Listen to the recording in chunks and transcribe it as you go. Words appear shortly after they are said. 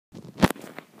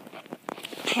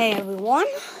Hey everyone,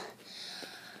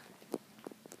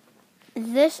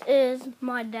 this is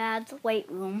my dad's weight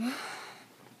room.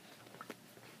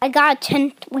 We got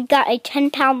a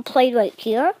 10-pound plate right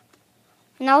here,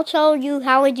 and I'll tell you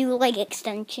how I do leg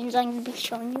extensions. I'm going to be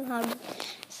showing you how to.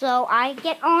 So I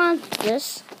get on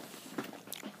this,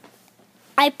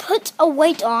 I put a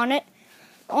weight on it,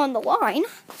 on the line,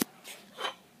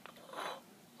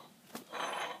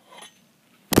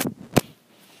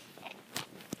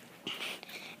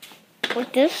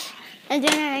 like this, and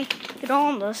then I get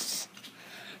on this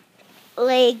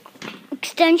leg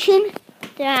extension.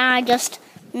 Then I just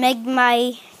make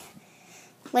my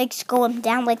legs go up and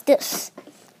down like this.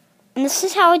 And this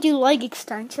is how I do leg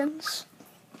extensions.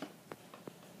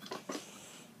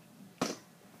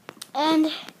 And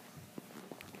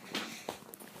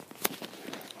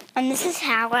this is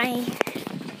how I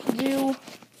do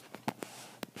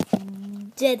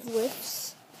deadlifts.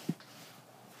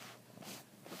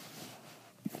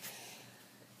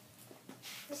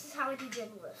 This is how I do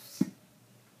deadlifts.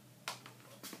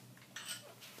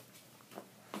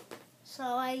 So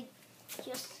I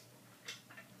just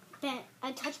bend,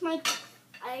 I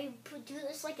do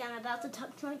this like I'm about to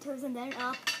touch my toes, and then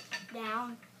up,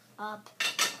 down, up,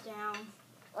 down,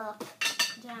 up,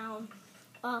 down,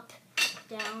 up,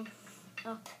 down,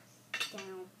 up,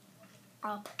 down,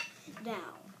 up, down,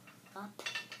 up,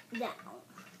 down,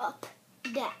 up,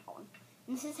 down.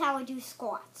 And this is how I do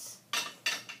squats.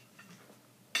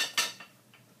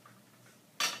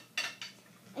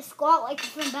 I squat like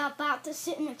if I'm about to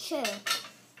sit in a chair.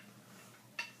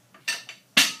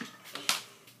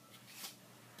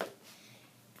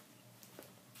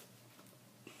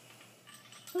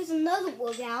 Here's another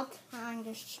workout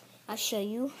I'll show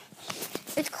you.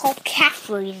 It's called calf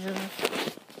raises.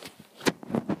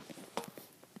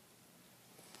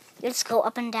 Just go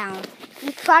up and down.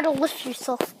 You try to lift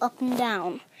yourself up and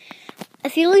down.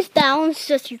 If you lose balance,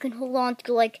 just you can hold on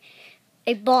to like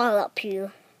a bar up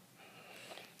here.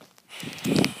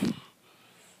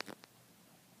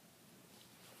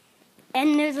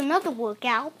 And there's another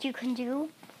workout you can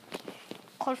do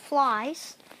called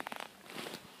flies,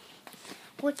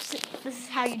 which this is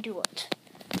how you do it.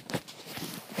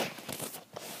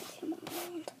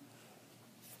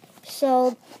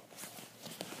 So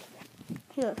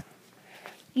here,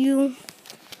 you're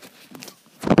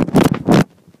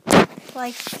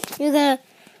gonna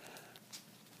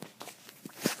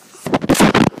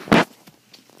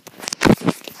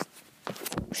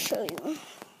show you.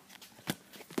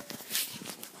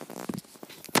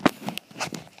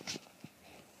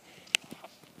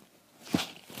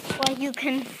 Well,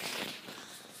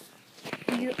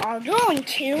 you are going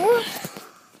to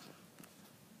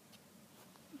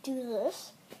do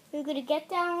this. You're going to get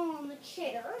down on the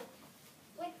chair,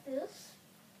 like this,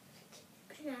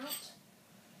 come out,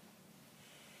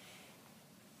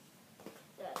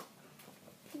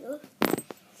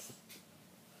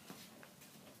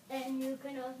 and you're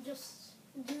going to just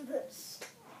do this.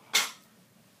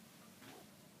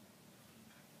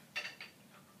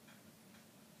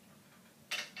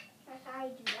 That's how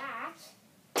you do that.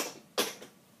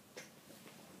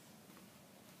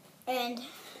 And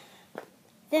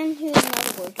then here's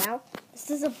another workout.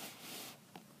 This is a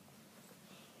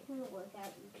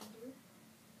workout you can do.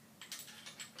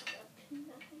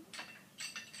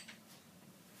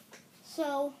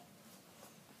 So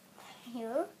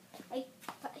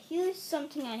here's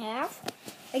something I have.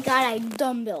 I got a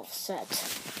dumbbell set.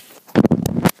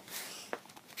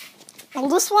 Well,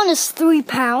 this one is 3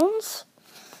 pounds.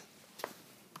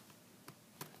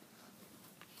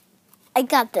 I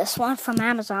got this one from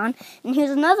Amazon. And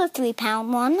here's another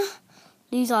 3-pound one.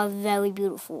 These are very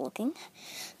beautiful looking.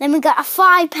 Then we got a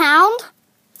 5-pound.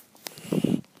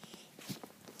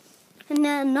 And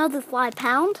then another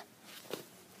 5-pound.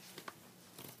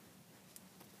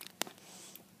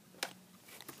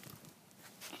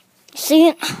 See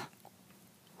it?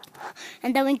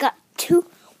 And then we got 2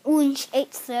 orange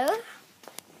 8s there.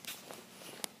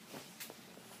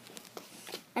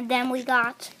 And then we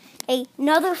got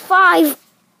another 5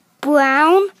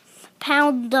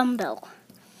 pound dumbbell,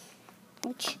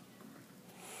 which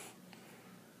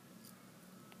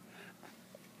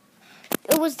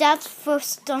it was Dad's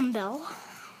first dumbbell.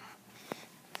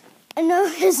 I know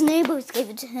his neighbors gave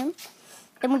it to him.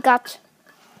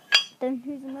 Then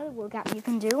here's another workout you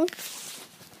can do.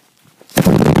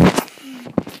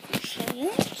 Show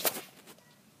you.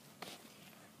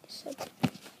 So,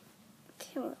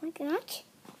 camera like that.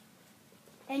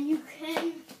 And you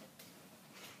can,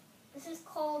 this is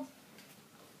called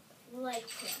leg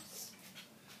press.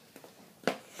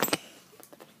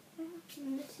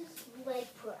 And this is leg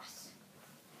press.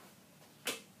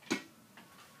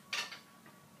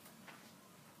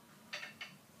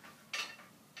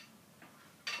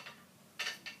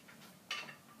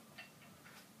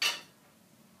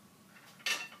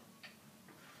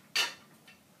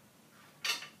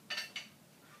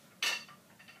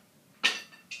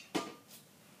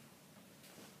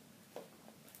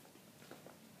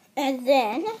 And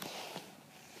then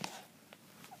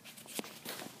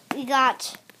we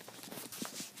got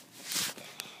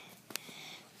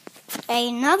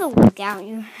another workout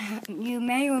you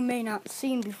may or may not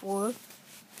seen before,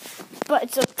 but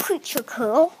it's a preacher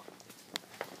curl.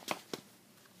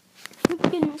 You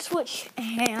can switch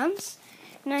hands,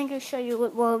 and I'm going to show you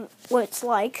what it's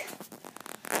like.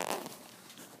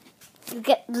 You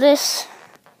get this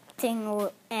thing,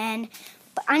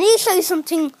 but I need to show you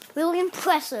something really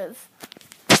impressive.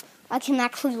 I can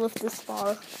actually lift this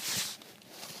bar.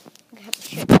 I have to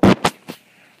show you.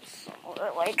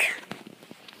 Like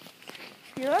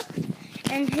here,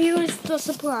 and here's the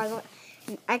surprise.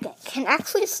 I can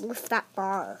actually just lift that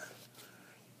bar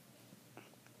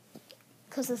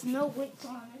because there's no weight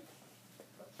on it.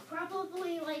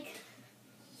 Probably like,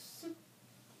 as you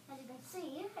can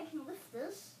see, I can lift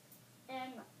this,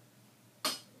 and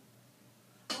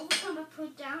all the time I put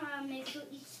it down, I make sure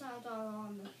each side are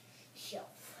on the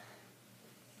shelf.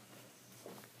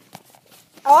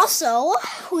 Also,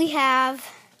 we have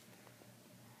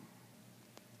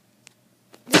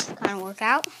this kind of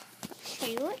workout. I'll show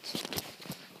you it.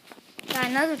 Got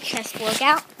another chest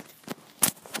workout.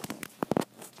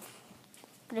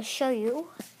 I'm going to show you.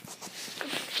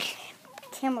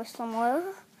 Camera somewhere.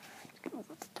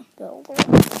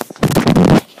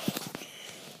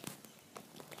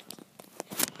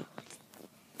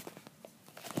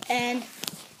 And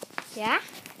yeah,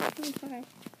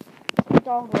 it's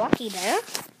all lucky there.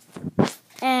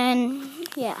 And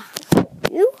yeah, I'll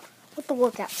show you what the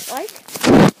workout's like.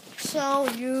 So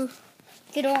you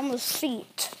get on the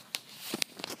seat.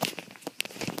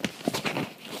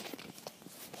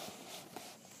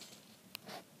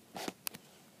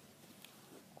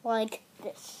 Like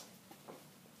this.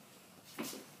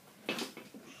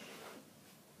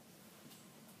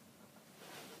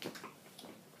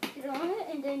 Get on it,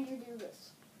 and then you do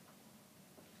this.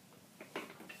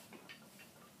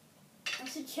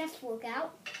 That's a chest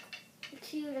workout.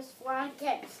 You just fly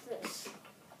against this.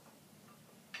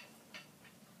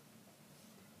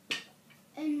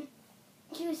 And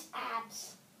here's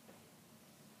abs.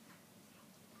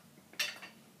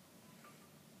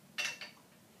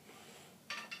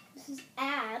 This is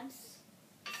abs.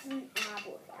 This is an ab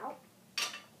workout.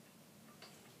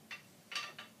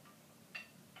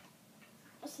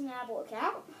 That's an ab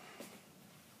workout.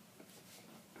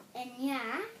 And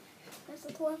yeah, that's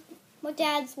my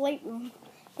dad's weight room.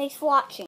 Thanks for watching.